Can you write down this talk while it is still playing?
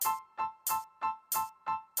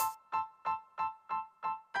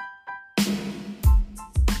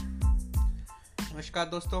नमस्कार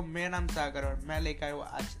दोस्तों, मेरा नाम सागर और मैं लेकर आया हूँ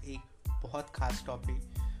आज एक बहुत खास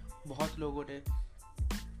टॉपिक। बहुत लोगों ने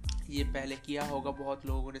ये पहले किया होगा, बहुत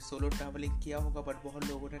लोगों ने सोलो ट्रैवलिंग किया होगा, बट बहुत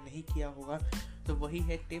लोगों ने नहीं किया होगा। तो वही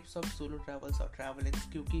है टिप्स ऑफ सोलो ट्रैवल्स और ट्रैवलिंग्स।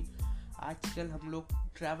 क्योंकि आजकल हम लोग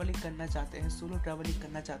ट्रैवलिंग करना चाहते हैं, सोलो ट्रैवलिंग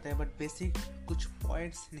करना चाहते हैं, बट बेसिक कुछ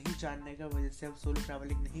पॉइंट्स नहीं जानने की वजह से हम सोलो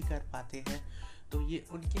ट्रैवलिंग नहीं कर पाते हैं। तो ये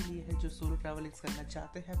उनके लिए है जो सोलो ट्रैवलिंग करना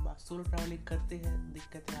चाहते हैं, सोलो ट्रैवलिंग करते हैं,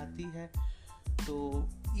 दिक्कतें आती है, तो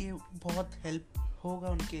ये बहुत हेल्प होगा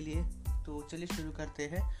उनके लिए। तो चलिए शुरू करते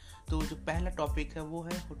हैं। तो जो पहला टॉपिक है वो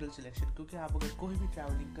है होटल सिलेक्शन। क्योंकि आप अगर कोई भी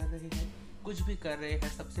ट्रैवलिंग कर रहे हैं, कुछ भी कर रहे हैं,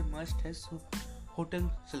 सबसे मस्ट है होटल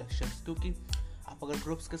सिलेक्शन। क्योंकि आप अगर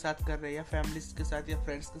ग्रुप्स के साथ कर रहे हैं या फैमिलीज के साथ या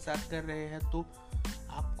फ्रेंड्स के साथ कर रहे हैं तो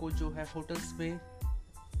आपको जो है होटल्स में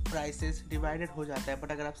प्राइसेस डिवाइडेड हो जाता है।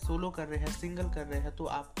 बट अगर आप सोलो कर रहे हैं, सिंगल कर रहे हैं, तो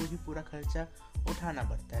आपको ही पूरा खर्चा उठाना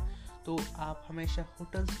पड़ता है। तो आप हमेशा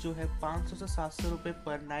होटल्स जो है 500 से 700 रुपये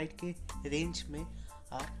पर नाइट के रेंज में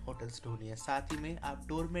आप होटल्स ढूंढिए। साथ ही में आप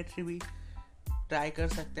डोरमेट्री भी ट्राई कर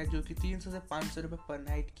सकते हैं, जो कि 300 से 500 रुपये पर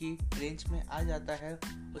नाइट की रेंज में आ जाता है।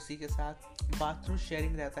 उसी के साथ बाथरूम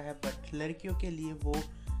शेयरिंग रहता है, बट लड़कियों के लिए वो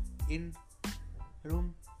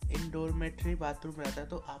इन डोरमेट्री बाथरूम रहता है,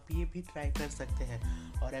 तो आप ये भी ट्राई कर सकते हैं।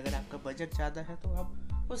 और अगर आपका बजट ज़्यादा है तो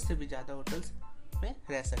आप उससे भी ज़्यादा होटल्स में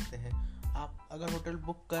रह सकते हैं। आप अगर होटल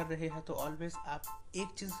बुक कर रहे हैं तो ऑलवेज आप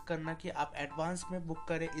एक चीज़ करना कि आप एडवांस में बुक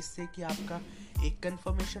करें। इससे कि आपका एक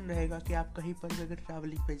कंफर्मेशन रहेगा कि आप कहीं पर भी अगर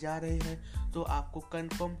ट्रैवलिंग पे जा रहे हैं तो आपको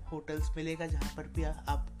कंफर्म होटल्स मिलेगा, जहाँ पर भी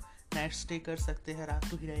आप नाइट स्टे कर सकते हैं। रात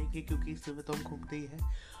को ही रहेंगे क्योंकि सुबह तो हम घूमते ही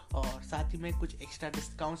हैं। और साथ ही में कुछ एक्स्ट्रा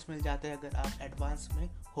डिस्काउंट्स मिल जाते हैं अगर आप एडवांस में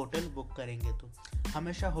होटल बुक करेंगे। तो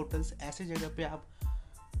हमेशा होटल्स ऐसी जगह पे आप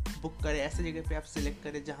बुक करें, ऐसी जगह पे आप सिलेक्ट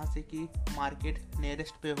करें जहाँ से कि मार्केट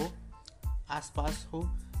नियरेस्ट पे हो, आसपास हो,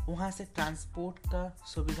 वहाँ से ट्रांसपोर्ट का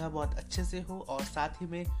सुविधा बहुत अच्छे से हो, और साथ ही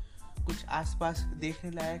में कुछ आसपास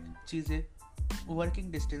देखने लायक चीज़ें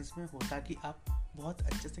वर्किंग डिस्टेंस में हो, ताकि आप बहुत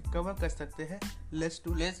अच्छे से कवर कर सकते हैं लेस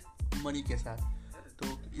टू लेस मनी के साथ।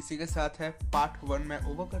 तो इसी के साथ है पार्ट 1 मैं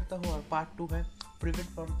ओवर करता हूँ, और पार्ट 2 है प्रिवेंट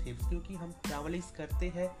फ्रॉम थीव्स। क्योंकि हम ट्रैवलिंग करते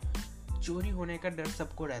हैं, चोरी होने का डर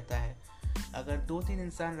सबको रहता है। अगर 2-3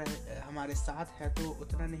 इंसान हमारे साथ है तो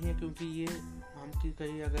उतना नहीं है, क्योंकि ये हम कि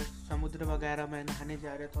कहीं अगर समुद्र वगैरह में नहाने जा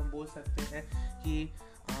रहे हैं तो हम बोल सकते हैं कि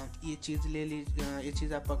ये चीज़ ले लीजिए, ये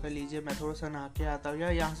चीज़ आप पकड़ लीजिए, मैं थोड़ा सा नहा के आता हूँ या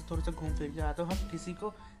यहाँ से थोड़ा सा घूम फिर के आता हूँ। हम किसी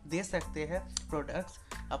को दे सकते हैं प्रोडक्ट्स,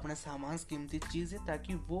 अपने सामान, कीमती चीज़ें,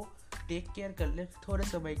 ताकि वो टेक केयर कर ले थोड़े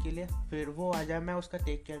समय के लिए, फिर वो आ जाए, मैं उसका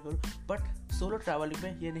टेक केयर करूँ। बट सोलो ट्रैवलिंग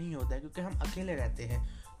में ये नहीं होता है, क्योंकि हम अकेले रहते हैं।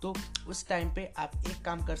 तो उस टाइम पे आप एक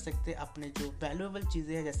काम कर सकते हैं, अपने जो वैल्यूएबल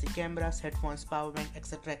चीज़ें हैं जैसे cameras, headphones, power bank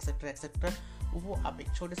etcetera etcetera etcetera, वो आप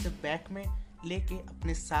एक छोटे से बैग में लेके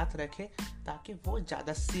अपने साथ रखें, ताकि वो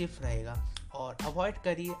ज़्यादा सेफ रहेगा। और अवॉइड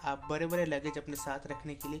करिए आप बड़े बड़े लगेज अपने साथ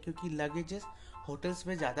रखने के लिए, क्योंकि लगेजेस होटल्स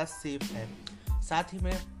में ज़्यादा सेफ है। साथ ही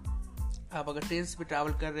में आप अगर ट्रेन्स पे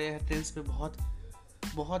ट्रैवल कर रहे हैं, ट्रेन्स पे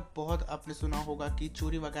बहुत आपने सुना होगा कि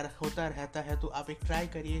चोरी वगैरह होता रहता है। तो आप एक ट्राई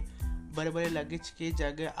करिए, बड़े बड़े लगेज के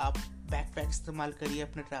जगह आप बैकपैक इस्तेमाल करिए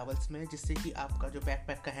अपने ट्रैवल्स में, जिससे कि आपका जो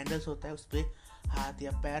बैकपैक का हैंडल्स होता है उस पर हाथ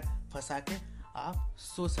या पैर फंसा के आप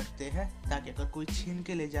सो सकते हैं, ताकि अगर कोई छीन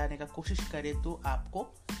के ले जाने का कोशिश करे तो आपको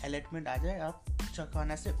अलर्टमेंट आ जाए, आप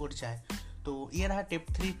चौंकाने से उठ जाए। तो ये रहा टिप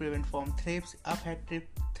 3 प्रिवेंट फ्रॉम थीव्स। अब है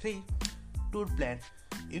tip 3 tour plan.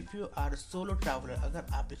 If you are solo traveller,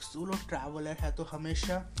 अगर आप एक सोलो ट्रैवलर है तो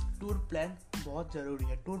हमेशा टूर प्लान बहुत ज़रूरी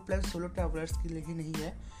है। टूर प्लान सोलो ट्रैवलर्स के लिए ही नहीं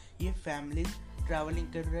है, ये फैमिली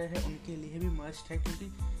ट्रैवलिंग कर रहे हैं उनके लिए भी मस्ट है,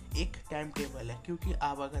 क्योंकि एक टाइम टेबल है। क्योंकि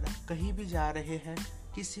आप अगर आप कहीं भी जा रहे हैं,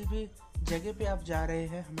 किसी भी जगह पे आप जा रहे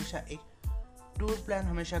हैं, हमेशा एक टूर प्लान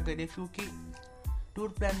हमेशा करिए। क्योंकि टूर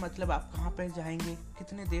प्लान मतलब आप कहाँ पर जाएंगे,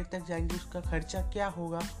 कितने देर तक जाएंगे, उसका खर्चा क्या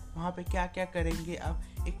होगा, वहाँ पे क्या क्या करेंगे।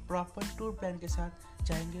 आप एक प्रॉपर टूर प्लान के साथ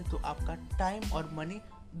जाएंगे तो आपका टाइम और मनी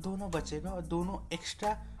दोनों बचेगा, और दोनों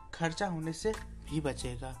एक्स्ट्रा खर्चा होने से भी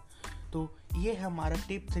बचेगा। तो ये है हमारा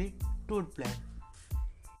टिप 3 टूर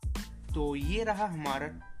प्लान। तो ये रहा हमारा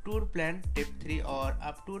टूर प्लान टिप 3। और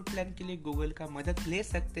आप टूर प्लान के लिए गूगल का मदद ले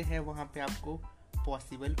सकते हैं, वहाँ पे आपको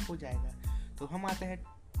पॉसिबल हो जाएगा। तो हम आते हैं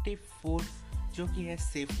टिप 4, जो कि है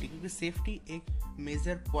सेफ्टी। क्योंकि सेफ्टी एक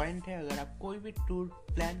मेजर पॉइंट है। अगर आप कोई भी टूर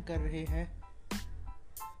प्लान कर रहे हैं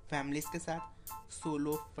फैमिलीज के साथ,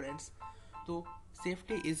 सोलो, फ्रेंड्स, तो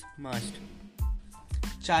सेफ्टी इज मस्ट।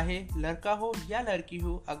 चाहे लड़का हो या लड़की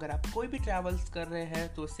हो, अगर आप कोई भी ट्रैवल्स कर रहे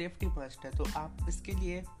हैं तो सेफ्टी मस्ट है। तो आप इसके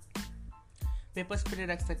लिए पेपर स्प्रे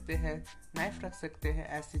रख सकते हैं, नाइफ रख सकते हैं,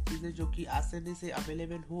 ऐसी चीज़ें जो कि आसानी से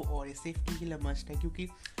अवेलेबल हो, और ये सेफ्टी के लिए मस्ट है। क्योंकि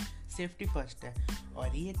सेफ्टी फर्स्ट है।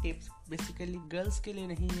 और ये टिप्स बेसिकली गर्ल्स के लिए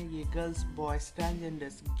नहीं है, ये गर्ल्स, बॉयज़,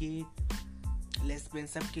 ट्रांसजेंडर्स, गे, लेस्बियन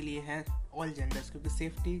सब के लिए है, ऑल जेंडर्स, क्योंकि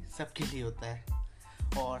सेफ्टी सबके लिए होता है।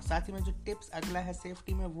 और साथ ही में जो टिप्स अगला है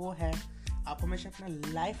सेफ्टी में वो है, आप हमेशा अपना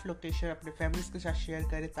लाइव लोकेशन अपने फैमिलीज़ के साथ शेयर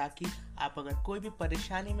करें, ताकि आप अगर कोई भी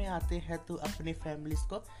परेशानी में आते हैं तो अपने फैमिलीज़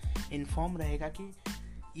को इन्फॉर्म रहेगा कि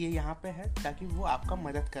ये यहाँ पे है, ताकि वो आपका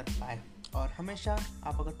मदद कर पाए। और हमेशा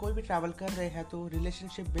आप अगर कोई भी ट्रैवल कर रहे हैं तो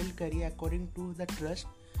रिलेशनशिप बिल्ड करिए अकॉर्डिंग टू द ट्रस्ट,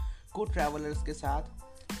 को ट्रैवलर्स के साथ,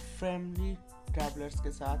 फैमिली ट्रैवलर्स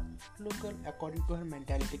के साथ, local according to her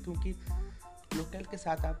mentality, क्योंकि लोकल के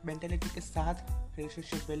साथ आप मेंटालिटी के साथ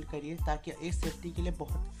रिलेशनशिप बिल्ड करिए, ताकि ये सेफ्टी के लिए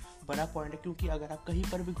बहुत बड़ा पॉइंट है। क्योंकि अगर आप कहीं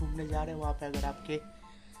पर भी घूमने जा रहे हैं, वहाँ पे अगर आपके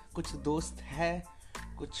कुछ दोस्त हैं,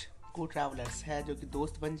 कुछ को ट्रैवलर्स हैं जो कि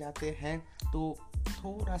दोस्त बन जाते हैं, तो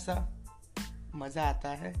थोड़ा सा मज़ा आता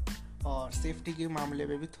है और सेफ्टी के मामले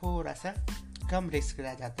में भी थोड़ा सा कम रिस्क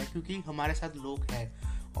रह जाता है, क्योंकि हमारे साथ लोग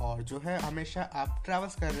हैं। और जो है हमेशा आप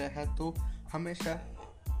ट्रैवल्स कर रहे हैं तो हमेशा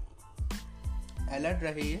अलर्ट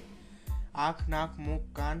रहिए, आँख, नाक, मुंह,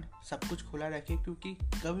 कान सब कुछ खुला रखिए, क्योंकि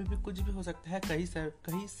कभी भी कुछ भी हो सकता है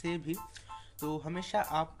कहीं से भी। तो हमेशा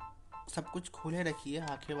आप सब कुछ खोले रखिए,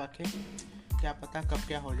 आँखें वाँखें, क्या पता कब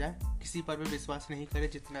क्या हो जाए। किसी पर भी विश्वास नहीं करें,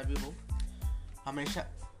 जितना भी हो हमेशा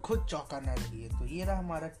खुद चौंकाना रहिए। तो ये रहा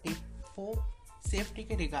हमारा टिप 4 सेफ्टी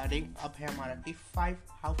के रिगार्डिंग। अब है हमारा tip 5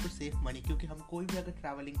 how to save money, क्योंकि हम कोई भी अगर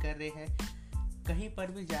ट्रैवलिंग कर रहे हैं, कहीं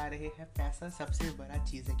पर भी जा रहे हैं, पैसा सबसे बड़ा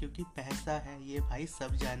चीज़ है, क्योंकि पैसा है ये भाई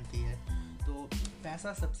सब जानती है। तो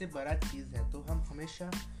पैसा सबसे बड़ा चीज़ है, तो हम हमेशा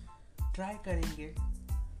ट्राई करेंगे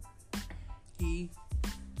कि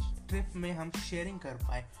ट्रिप में हम शेयरिंग कर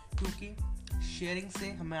पाए, क्योंकि शेयरिंग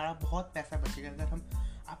से हमारा बहुत पैसा बचेगा। अगर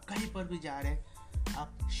आप कहीं पर भी जा रहे हैं,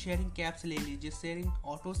 आप शेयरिंग कैब्स ले लीजिए, शेयरिंग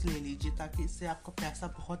ऑटोस ले लीजिए, ताकि इससे आपका पैसा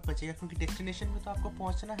बहुत बचेगा, क्योंकि डेस्टिनेशन में तो आपको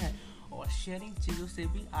पहुंचना है। और शेयरिंग चीज़ों से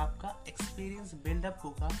भी आपका एक्सपीरियंस बिल्डअप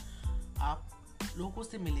होगा, आप लोगों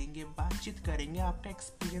से मिलेंगे, बातचीत करेंगे, आपका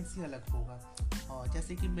एक्सपीरियंस ही अलग होगा। और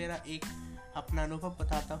जैसे कि मेरा एक अपना अनुभव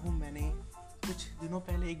बताता हूँ, मैंने कुछ दिनों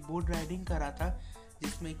पहले एक बोट राइडिंग करा था,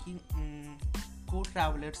 जिसमें कि को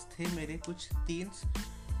ट्रैवलर्स थे मेरे कुछ 3,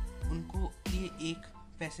 उनको ये एक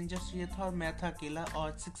पैसेंजर चाहिए था और मैं था अकेला,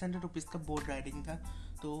 और 600 रुपीज़ का बोट राइडिंग था।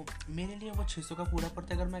 तो मेरे लिए वो 600 का पूरा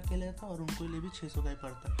पड़ता अगर मैं अकेले था, और उनको लिए भी 600 का ही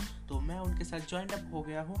पड़ता। तो मैं उनके साथ ज्वाइन अप हो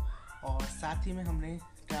गया हूँ, और साथ ही में हमने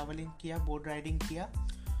ट्रैवलिंग किया, बोट राइडिंग किया।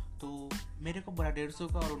 तो मेरे को पड़ा 150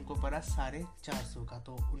 का और उनको पड़ा 450 का।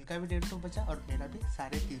 तो उनका भी 150 बचा और मेरा भी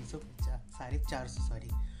 350 बचा, 450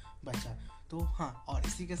 बचा। तो हाँ, और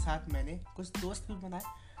इसी के साथ मैंने कुछ दोस्त भी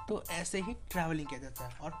बनाए। तो ऐसे ही ट्रैवलिंग किया जाता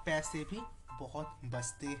है और पैसे भी बहुत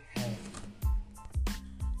बचते हैं।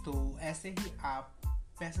 तो ऐसे ही आप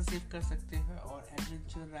पैसा सेव कर सकते हैं और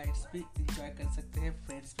एडवेंचर राइड्स भी इंजॉय कर सकते हैं,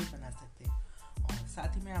 फ्रेंड्स भी बना सकते हैं। और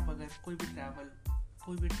साथ ही में आप अगर कोई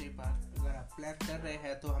भी ट्रिप अगर आप प्लान कर रहे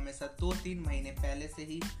हैं, तो हमेशा 2-3 महीने पहले से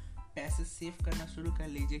ही पैसे सेव करना शुरू कर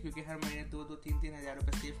लीजिए, क्योंकि हर महीने 2-3 हज़ार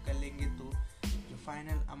रुपये सेव कर लेंगे तो जो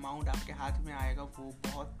फाइनल अमाउंट आपके हाथ में आएगा वो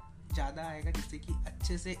बहुत ज़्यादा आएगा, जिससे कि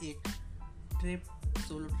अच्छे से एक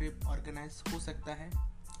सोलो ट्रिप ऑर्गेनाइज हो सकता है।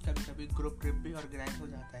 कभी कभी ग्रुप ट्रिप भी ऑर्गेनाइज हो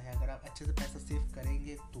जाता है, अगर आप अच्छे से पैसा सेव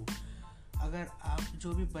करेंगे तो। अगर आप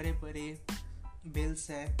जो भी बड़े बड़े बिल्स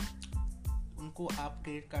हैं उनको आप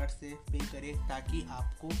क्रेडिट कार्ड से पे करें, ताकि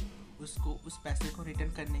आपको उस पैसे को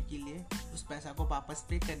रिटर्न करने के लिए, उस पैसा को वापस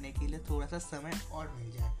पे करने के लिए थोड़ा सा समय और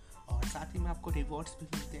मिल जाए। और साथ ही में आपको रिवॉर्ड्स भी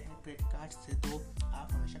मिलते हैं क्रेडिट कार्ड से, तो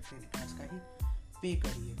आप हमेशा क्रेडिट कार्ड का ही पे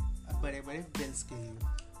करिए बड़े बड़े बिल्स के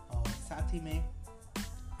लिए। और साथ ही में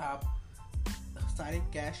आप सारे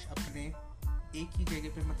कैश अपने एक ही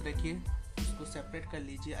जगह पे मत रखिए, उसको सेपरेट कर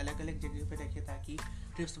लीजिए, अलग अलग जगह पे रखिए, ताकि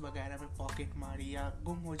ट्रिप्स वगैरह में पॉकेट मारी या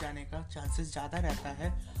गुम हो जाने का चांसेस ज़्यादा रहता है।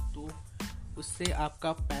 तो उससे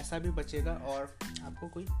आपका पैसा भी बचेगा और आपको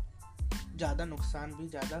कोई ज़्यादा नुकसान भी,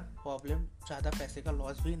 ज़्यादा प्रॉब्लम, ज़्यादा पैसे का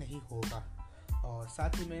लॉस भी नहीं होगा। और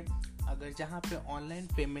साथ ही में अगर जहाँ पे ऑनलाइन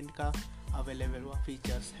पेमेंट का अवेलेबल हुआ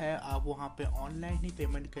फीचर्स है, आप वहाँ पे ऑनलाइन ही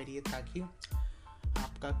पेमेंट करिए, ताकि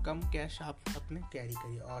आपका कम कैश आप अपने कैरी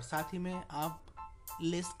करिए। और साथ ही में आप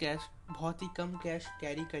लेस कैश, बहुत ही कम कैश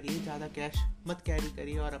कैरी करिए, ज़्यादा कैश मत कैरी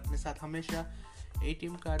करिए, और अपने साथ हमेशा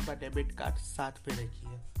ATM कार्ड व डेबिट कार्ड साथ पे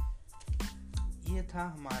रखिए। ये था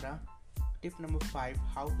हमारा tip number 5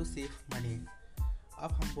 how to save money.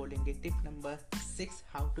 अब हम बोलेंगे tip number 6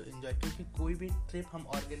 how to enjoy, क्योंकि कोई भी ट्रिप हम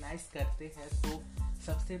ऑर्गेनाइज करते हैं तो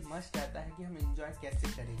सबसे मस्ट रहता है कि हम एंजॉय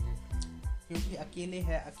कैसे करेंगे, क्योंकि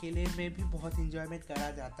अकेले में भी बहुत एंजॉयमेंट करा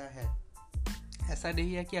जाता है। ऐसा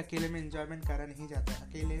नहीं है कि अकेले में एंजॉयमेंट करा नहीं जाता,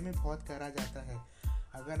 अकेले में बहुत करा जाता है।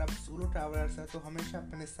 अगर आप सोलो ट्रैवलर्स हैं तो हमेशा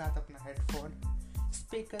अपने साथ अपना हेडफोन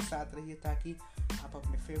स्पीकर साथ रहिए ताकि आप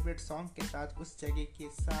अपने फेवरेट सॉन्ग के साथ उस जगह के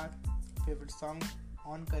साथ फेवरेट सॉन्ग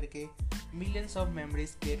ऑन करके मिलियंस ऑफ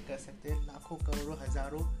मेमोरीज क्रिएट कर सकते हैं। लाखों करोड़ों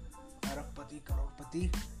हजारों अरबपति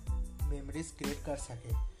करोड़पति मेमोरीज क्रिएट कर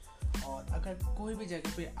सके। और अगर कोई भी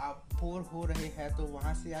जगह पे आप बोर हो रहे हैं तो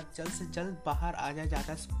वहाँ से आप जल्द से जल्द बाहर आ जाए।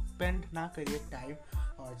 ज़्यादा स्पेंड ना करिए टाइम,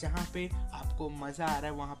 और जहाँ पे आपको मज़ा आ रहा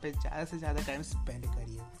है वहाँ पे ज़्यादा से ज़्यादा टाइम स्पेंड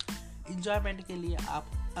करिए। इंजॉयमेंट के लिए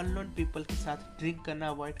आप अननोन पीपल के साथ ड्रिंक करना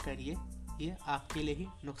अवॉइड करिए, ये आपके लिए ही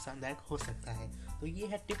नुकसानदायक हो सकता है। तो ये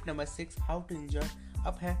है tip number 6, how to enjoy.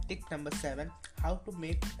 अब है tip number 7, how to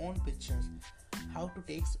make own pictures, how to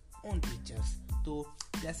take own pictures. तो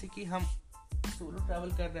जैसे कि हम सोलो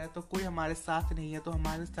ट्रैवल कर रहे हैं तो कोई हमारे साथ नहीं है, तो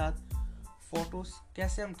हमारे साथ फ़ोटोज़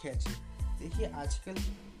कैसे हम खींचें। देखिए आजकल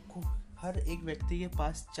हर एक व्यक्ति के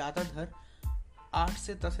पास ज़्यादातर 8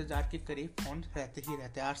 से 10 हज़ार के करीब फ़ोन रहते ही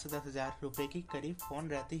रहते हैं। 8 से 10 हज़ार रुपये के करीब फ़ोन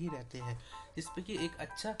रहते ही रहते हैं, जिसपे कि एक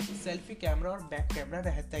अच्छा सेल्फी कैमरा और बैक कैमरा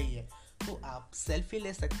रहता ही है। तो आप सेल्फी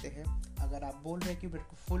ले सकते हैं। अगर आप बोल रहे हैं कि मेरे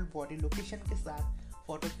को फुल बॉडी लोकेशन के साथ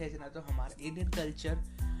फ़ोटो खींचना, तो हमारा इंडियन कल्चर,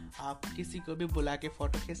 आप किसी को भी बुला के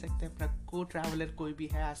फ़ोटो खींच सकते हैं। अपना को ट्रैवलर कोई भी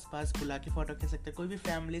है आसपास बुला के फ़ोटो खींच सकते हैं। कोई भी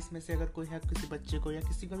फैमिलीज में से अगर कोई है, किसी बच्चे को या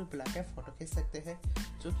किसी को भी बुला के फ़ोटो खींच सकते हैं,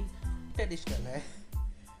 जो कि ट्रेडिशनल है।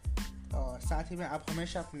 और साथ ही में आप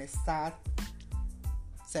हमेशा अपने साथ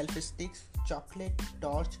सेल्फी स्टिक्स, चॉकलेट,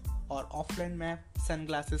 टॉर्च और ऑफलाइन मैप,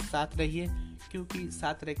 सनग्लासेस साथ रहिए, क्योंकि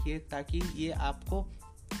साथ रखिए ताकि ये आपको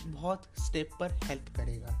बहुत स्टेप पर हेल्प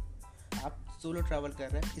करेगा। आप सोलो ट्रैवल कर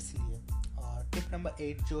रहे हैं इसलिए। और टिप नंबर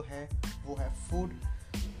 8 जो है वो है फूड।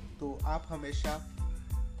 तो आप हमेशा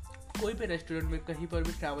कोई भी रेस्टोरेंट में कहीं पर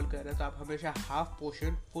भी ट्रैवल कर रहे हैं तो आप हमेशा हाफ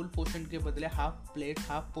पोर्शन, फुल पोर्शन के बदले half plate,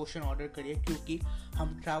 half portion order करिए, क्योंकि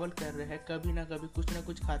हम ट्रैवल कर रहे हैं, कभी ना कभी कुछ ना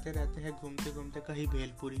कुछ खाते रहते हैं घूमते घूमते। कहीं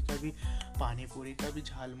भेलपूरी, कभी पानी पूरी, कभी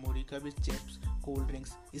झालमुड़ी, कभी चिप्स, कोल्ड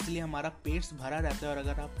ड्रिंक्स, इसलिए हमारा पेट्स भरा रहता है। और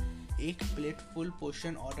अगर आप एक प्लेट फुल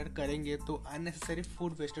पोर्शन ऑर्डर करेंगे तो अननेसेसरी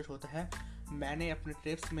फूड वेस्टेज होता है। मैंने अपने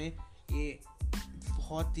ट्रिप्स में ये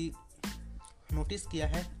बहुत ही नोटिस किया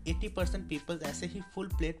है। 80% पीपल ऐसे ही फुल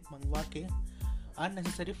प्लेट मंगवा के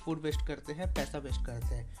अननेसेसरी फूड वेस्ट करते हैं, पैसा वेस्ट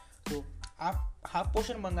करते हैं। तो आप हाफ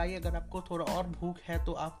पोर्शन मंगाइए। अगर आपको थोड़ा और भूख है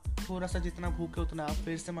तो आप थोड़ा सा, जितना भूख है उतना आप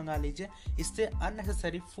फिर से मंगा लीजिए। इससे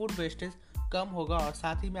अननेसेसरी फूड वेस्टेज कम होगा और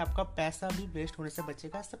साथ ही में आपका पैसा भी वेस्ट होने से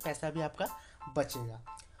बचेगा, इससे पैसा भी आपका बचेगा।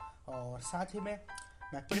 और साथ ही में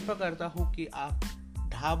मैं प्रेफर करता हूँ कि आप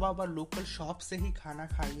ढाबा व लोकल शॉप से ही खाना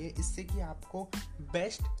खाइए, इससे कि आपको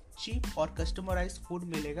बेस्ट, चीप और कस्टमराइज फूड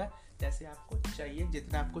मिलेगा। जैसे आपको चाहिए,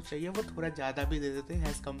 जितना आपको चाहिए वो थोड़ा ज़्यादा भी दे देते हैं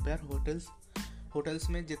एज़ कम्पेयर होटल्स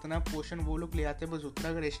में जितना पोर्शन वो लोग ले आते हैं बस उतना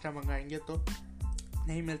अगर एक्स्ट्रा मंगाएंगे तो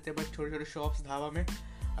नहीं मिलते। बट छोटे छोटे शॉप्स, ढाबा में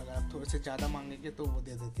अगर आप थोड़े से ज़्यादा मांगेंगे तो वो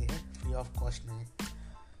दे देते हैं फ्री ऑफ कॉस्ट में।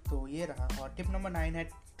 तो ये रहा। और टिप नंबर 9 है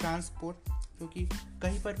ट्रांसपोर्ट, क्योंकि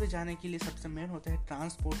कहीं पर भी जाने के लिए सबसे मेन होता है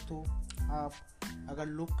ट्रांसपोर्ट। तो आप अगर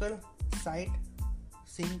लोकल साइट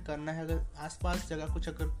सीइंग करना है, अगर आसपास जगह कुछ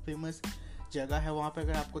अगर फेमस जगह है वहाँ पे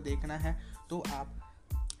अगर आपको देखना है तो आप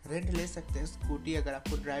रेंट ले सकते हैं स्कूटी। अगर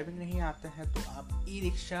आपको ड्राइविंग नहीं आता है तो आप ई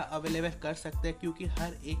रिक्शा अवेलेबल कर सकते हैं, क्योंकि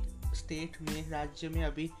हर एक स्टेट में, राज्य में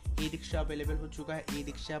अभी ई रिक्शा अवेलेबल हो चुका है। ई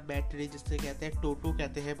रिक्शा, बैटरी जिससे कहते हैं, टोटो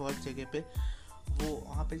कहते हैं बहुत जगह पे, वो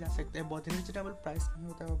वहाँ पे जा सकते हैं। बहुत रिजनेबल प्राइस में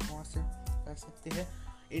होता है, वहाँ से कर सकते हैं।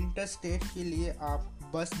 इंटर स्टेट के लिए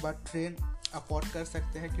आप बस व ट्रेन अफोर्ड कर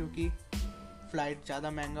सकते हैं, क्योंकि फ़्लाइट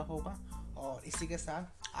ज़्यादा महंगा होगा। और इसी के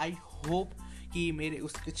साथ आई होप कि मेरे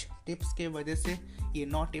उस कुछ टिप्स के वजह से, ये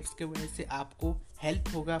 9 टिप्स के वजह से आपको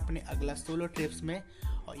हेल्प होगा अपने अगला सोलो ट्रिप्स में,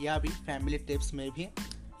 और या भी फैमिली ट्रिप्स में भी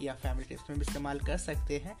इस्तेमाल कर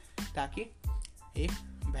सकते हैं, ताकि एक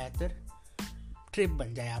बेहतर ट्रिप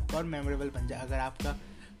बन जाए आपका और मेमोरेबल बन जाए। अगर आपका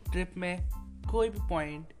ट्रिप में कोई भी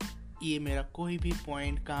पॉइंट, ये मेरा कोई भी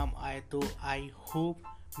पॉइंट काम आए तो आई होप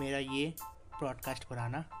मेरा ये ब्रॉडकास्ट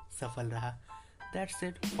बनाना सफल रहा। That's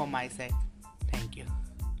it for my side. Thank you.